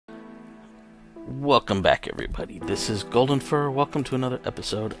Welcome back, everybody. This is Golden Fur. Welcome to another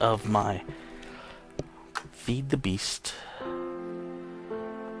episode of my Feed the Beast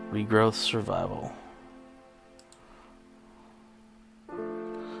Regrowth Survival.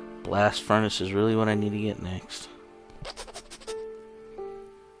 Blast Furnace is really what I need to get next.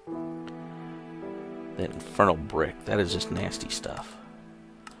 That infernal brick, that is just nasty stuff.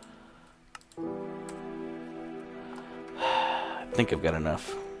 I think I've got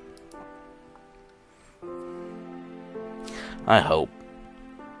enough. I hope.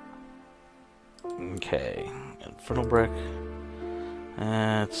 Okay, infernal brick.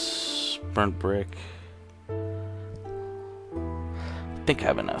 That's burnt brick. I think I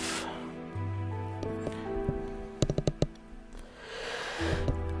have enough.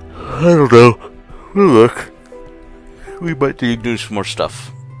 I don't know. Look. We might need to do some more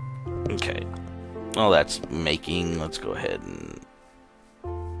stuff. Okay. Well, that's making. Let's go ahead and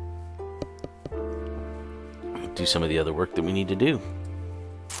do some of the other work that we need to do.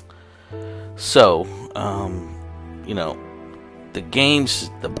 So, you know, the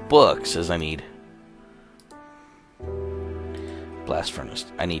book says I need blast furnace.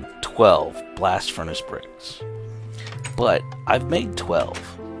 I need 12 blast furnace bricks. But I've made 12.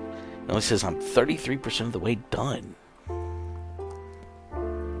 It only says I'm 33% of the way done.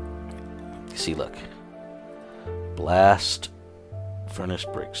 See, look. Blast furnace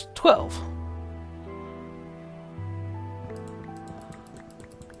bricks. 12.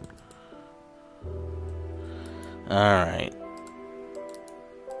 Alright.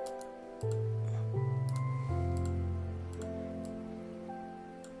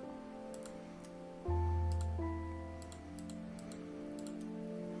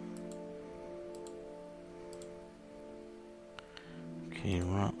 Okay,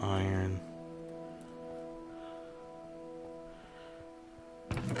 raw iron.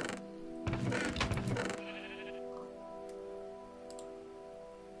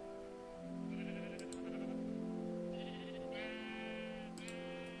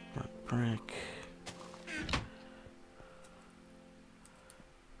 Brick.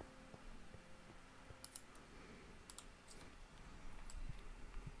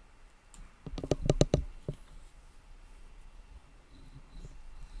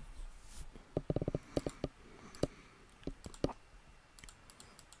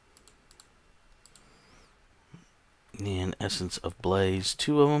 And essence of blaze,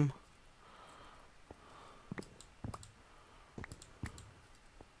 2 of them.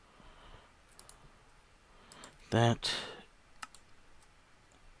 That.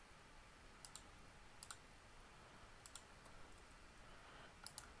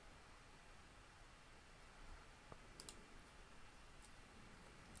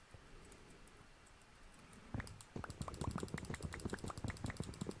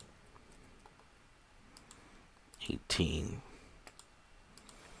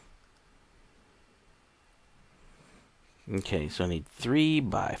 Okay, so I need 3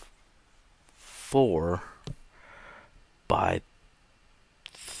 by 4 by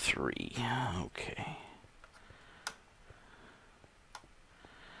 3. Okay.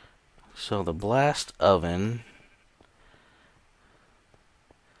 So the blast oven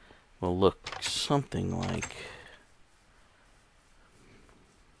will look something like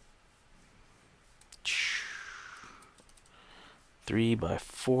 3 by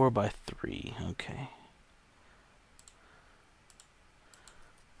 4 by 3. Okay.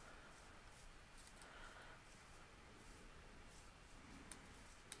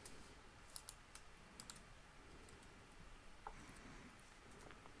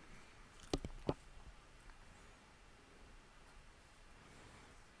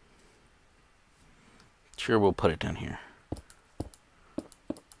 Sure, we'll put it down here.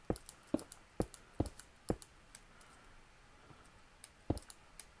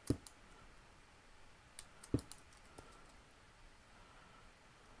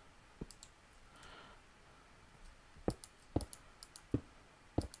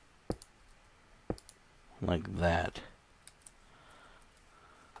 Like that.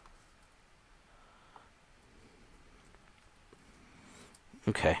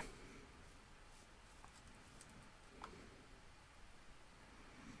 Okay.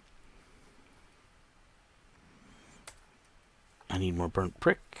 I need more burnt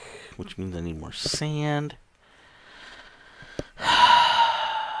brick, which means I need more sand. Which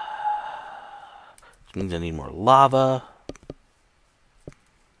means I need more lava.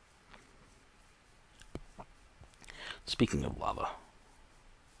 Speaking of lava.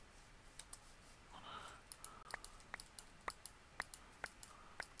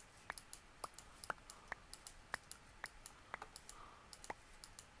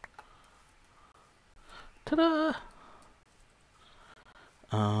 Ta-da!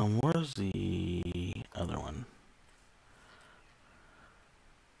 Where's the other one?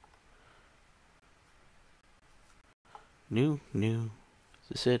 New. Is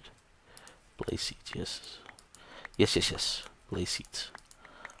this it? Blaze seeds, yes. Yes. Blaze seeds.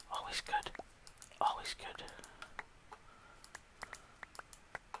 Always good. Always good.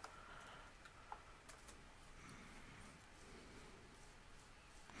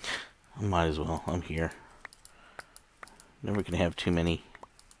 Might as well. I'm here. Never gonna have too many.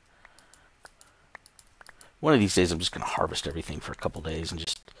 One of these days I'm just gonna harvest everything for a couple days and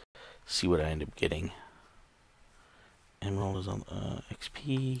just see what I end up getting. Emerald is on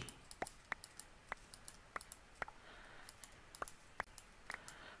XP.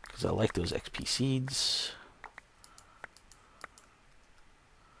 Because I like those XP seeds.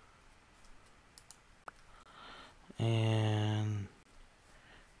 And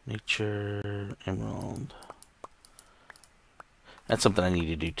nature, emerald. That's something I need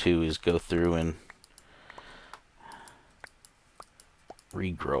to do too, is go through and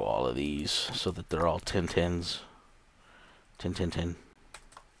regrow all of these so that they're all 10-10s. 10.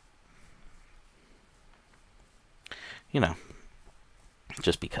 You know,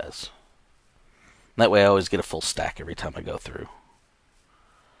 just because. That way I always get a full stack every time I go through.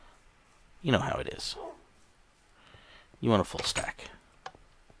 You know how it is. You want a full stack.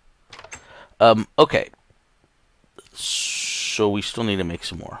 Okay. So we still need to make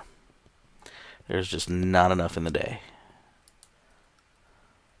some more. There's just not enough in the day.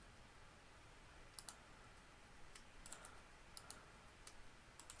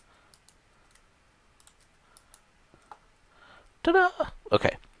 Ta-da!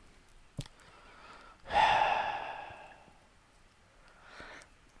 Okay.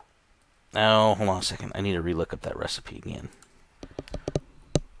 Now, hold on a second. I need to relook up that recipe again.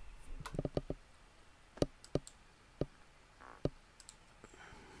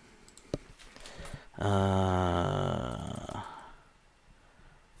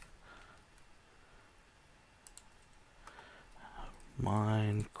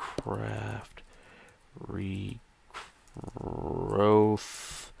 Minecraft Regrowth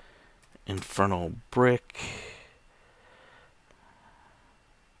Infernal Brick.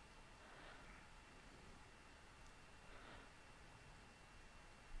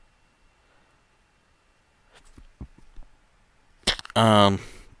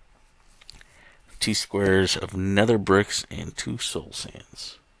 Two squares of nether bricks and 2 soul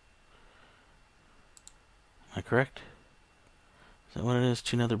sands. Am I correct? Is that what it is?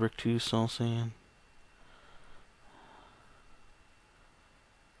 2 nether brick, 2 soul sand.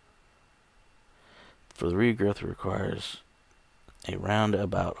 For the regrowth, it requires a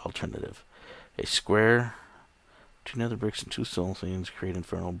roundabout alternative. A square, 2 nether bricks, and 2 soul sands create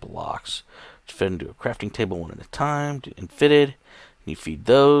infernal blocks. It's fed into a crafting table one at a time and fitted. You feed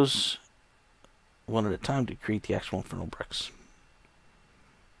those one at a time to create the actual infernal bricks.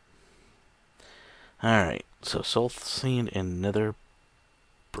 Alright, so soul sand and nether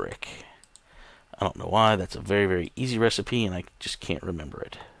brick. I don't know why. That's a very, very easy recipe, and I just can't remember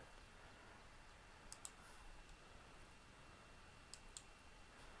it.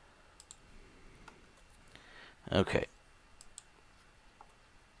 Okay.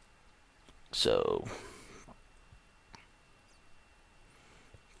 So,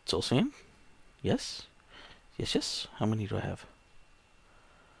 soul sand? Yes? Yes. How many do I have?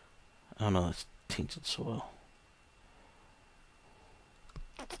 Oh no, that's tainted soil.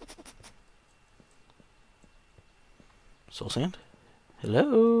 Soul sand?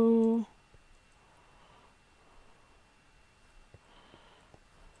 Hello?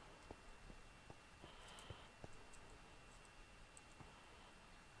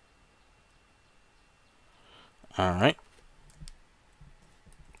 Alright.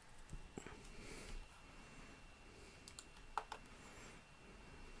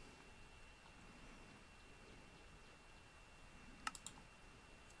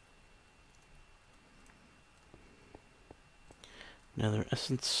 Nether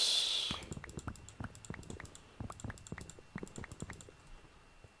essence.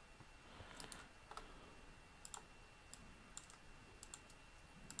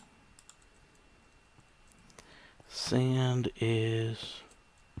 Sand is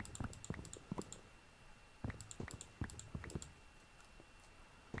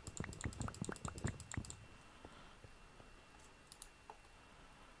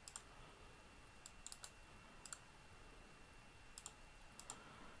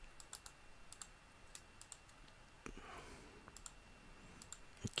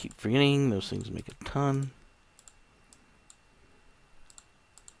keep forgetting those things make a ton.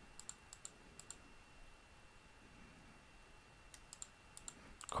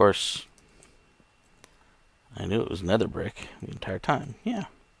 course, I knew it was nether brick the entire time. Yeah,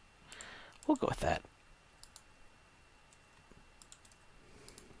 we'll go with that.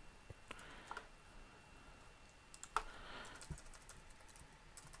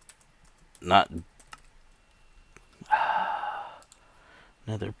 Not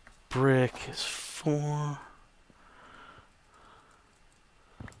nether brick is 4.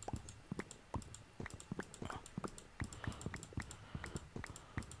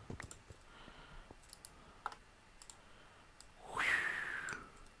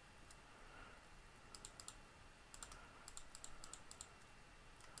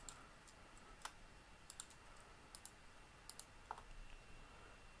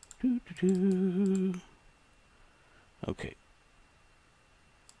 Okay.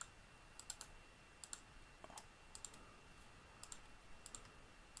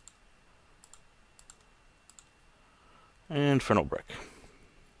 Infernal brick.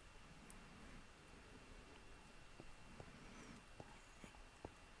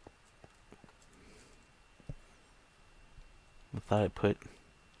 I thought I put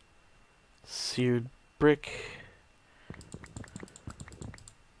seared brick.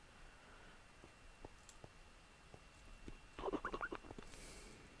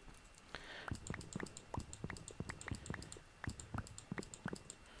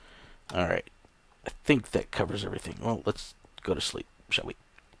 Alright. I think that covers everything. Well, let's go to sleep, shall we?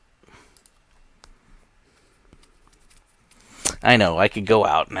 I know, I could go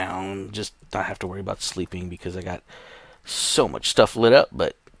out now and just not have to worry about sleeping because I got so much stuff lit up,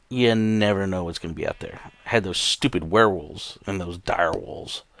 but you never know what's going to be out there. I had those stupid werewolves and those dire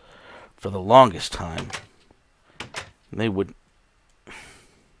wolves for the longest time. They wouldn't.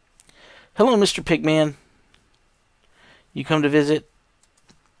 Hello, Mr. Pigman. You come to visit?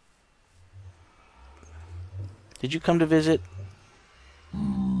 Did you come to visit?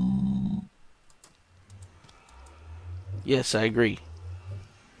 Yes, I agree.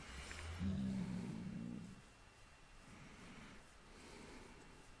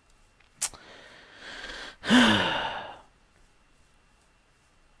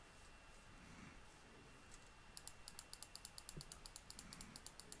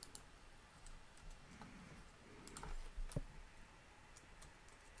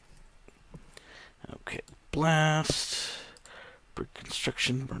 Okay, blast. Brick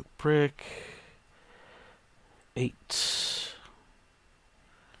construction, burnt brick. 8.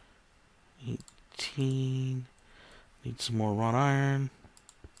 18. Need some more wrought iron.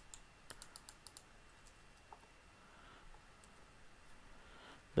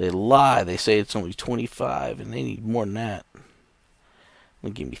 They lie. They say it's only 25, and they need more than that. They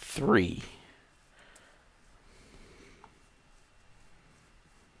give me 3.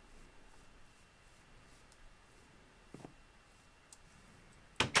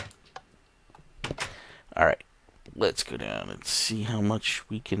 Alright, let's go down and see how much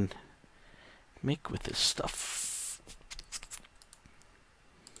we can make with this stuff.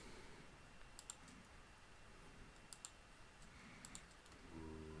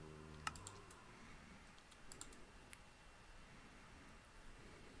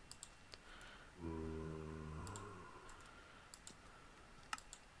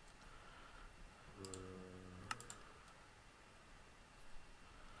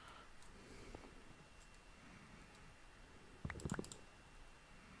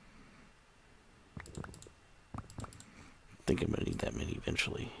 I think I'm going to need that many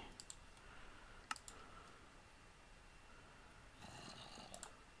eventually.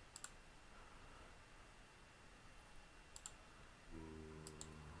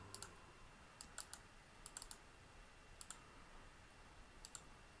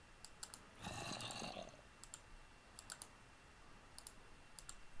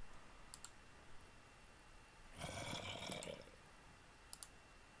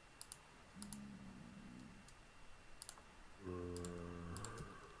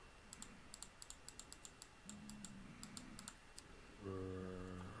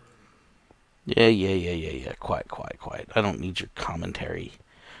 Yeah. Quiet. I don't need your commentary.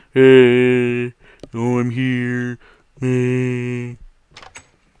 Hey, oh, I'm here. Hey.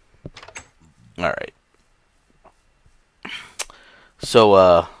 Alright.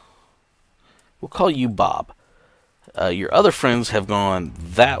 So, we'll call you Bob. Your other friends have gone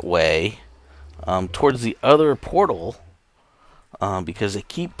that way, towards the other portal, because they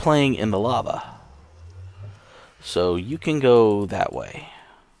keep playing in the lava. So you can go that way.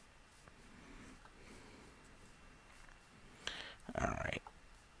 Alright.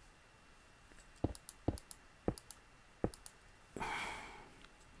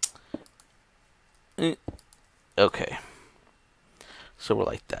 Okay. So So we're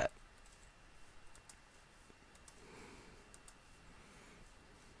like that.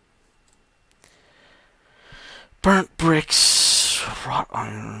 Burnt bricks, wrought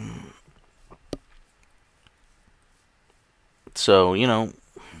iron. So, you know,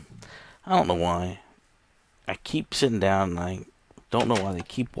 I don't know why. I keep sitting down and I don't know why they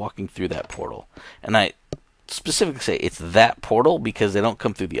keep walking through that portal. And I specifically say it's that portal because they don't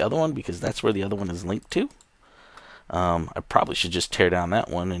come through the other one because that's where the other one is linked to. I probably should just tear down that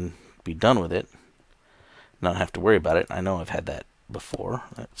one and be done with it. Not have to worry about it. I know I've had that before,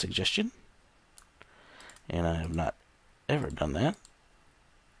 that suggestion. And I have not ever done that.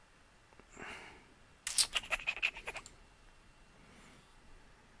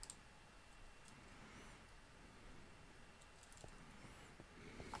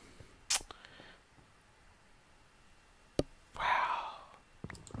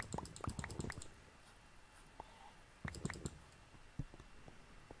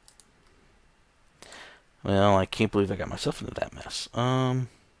 Well, I can't believe I got myself into that mess.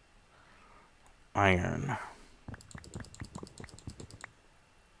 Iron.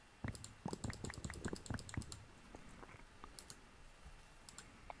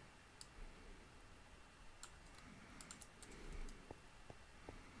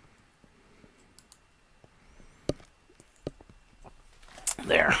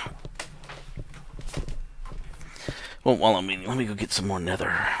 There. Well, while I'm eating, let me go get some more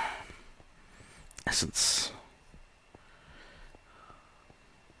nether essence.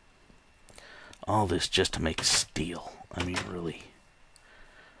 All this just to make steel. I mean, really.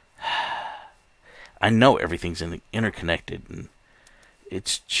 I know everything's interconnected, and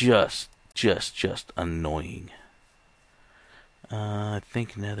it's just annoying. I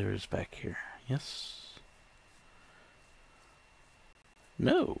think nether is back here. Yes?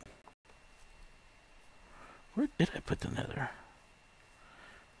 No. Where did I put the nether?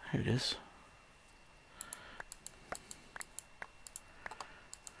 Here it is.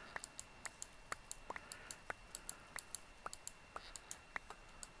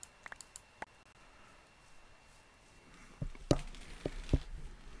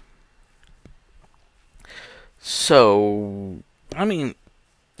 So, I mean,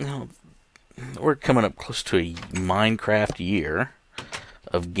 you know, we're coming up close to a Minecraft year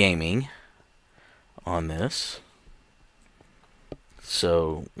of gaming on this.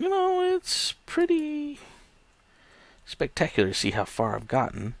 So, you know, it's pretty spectacular to see how far I've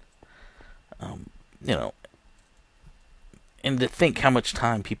gotten. You know, and to think how much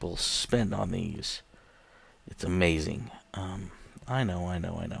time people spend on these. It's amazing. I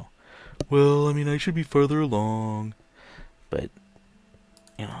know. Well, I mean, I should be further along. But,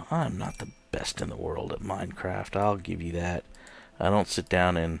 you know, I'm not the best in the world at Minecraft. I'll give you that. I don't sit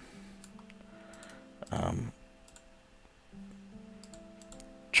down and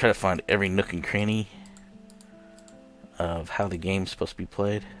try to find every nook and cranny of how the game's supposed to be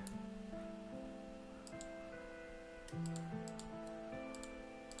played.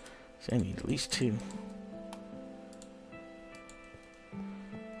 So I need at least 2.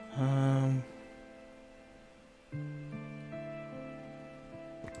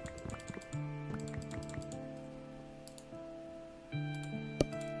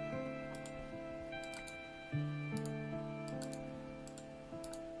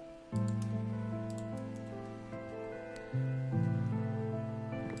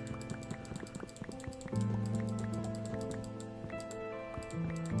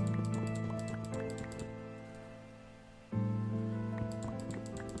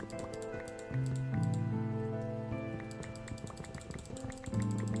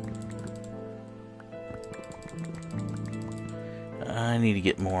 I need to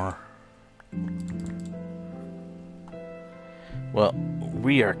get more. Well,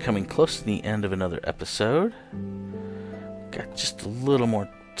 we are coming close to the end of another episode. Got just a little more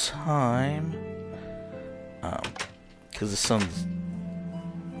time. Because the sun's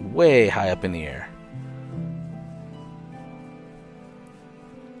way high up in the air.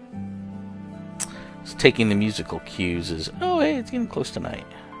 So taking the musical cues is, oh hey, it's getting close to night.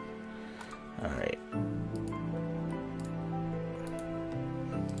 Alright.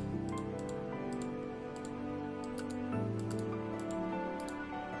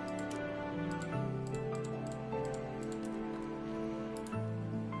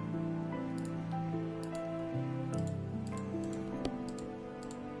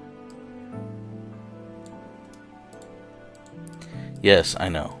 Yes, I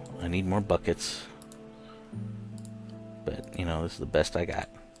know. I need more buckets. But, you know, this is the best I got.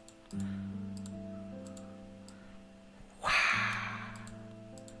 Wow.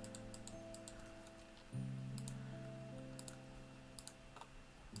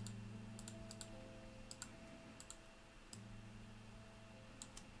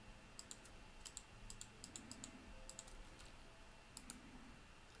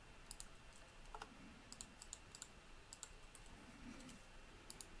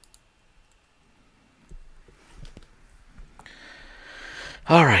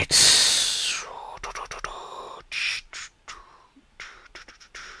 All right.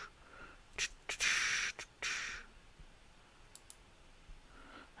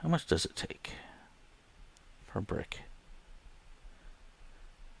 How much does it take per brick?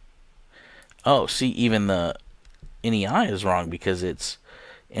 Oh, see, even the NEI is wrong because it's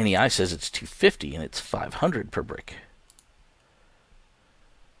NEI says it's 250 and it's 500 per brick.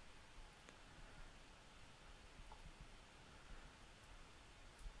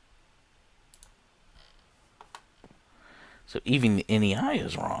 So even the NEI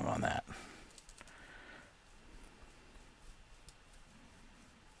is wrong on that.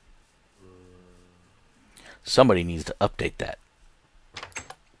 Somebody needs to update that.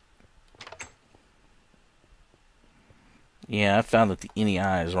 Yeah, I found that the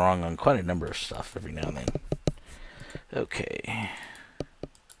NEI is wrong on quite a number of stuff every now and then. Okay.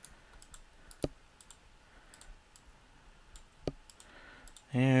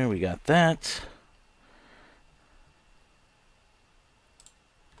 There, we got that.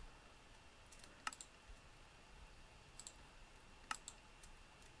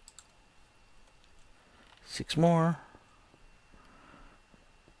 Six more.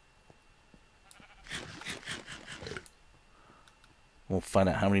 We'll find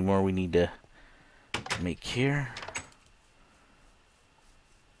out how many more we need to make here.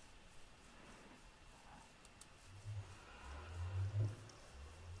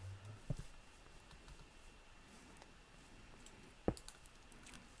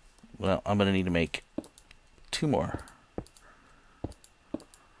 Well, I'm going to need to make two more.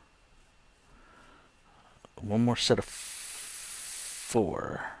 One more set of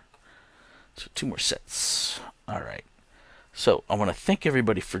four. So two more sets. All right. So I want to thank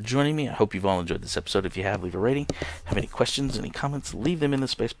everybody for joining me. I hope you've all enjoyed this episode. If you have, leave a rating. Have any questions, any comments, leave them in the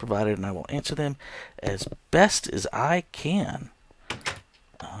space provided, and I will answer them as best as I can.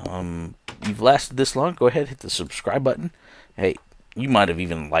 You've lasted this long, go ahead, hit the subscribe button. Hey, you might have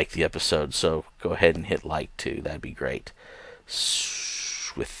even liked the episode, so go ahead and hit like too. That'd be great.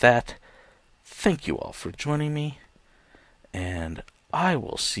 With that, thank you all for joining me, and I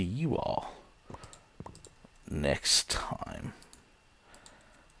will see you all next time.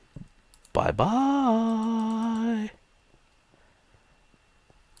 Bye-bye.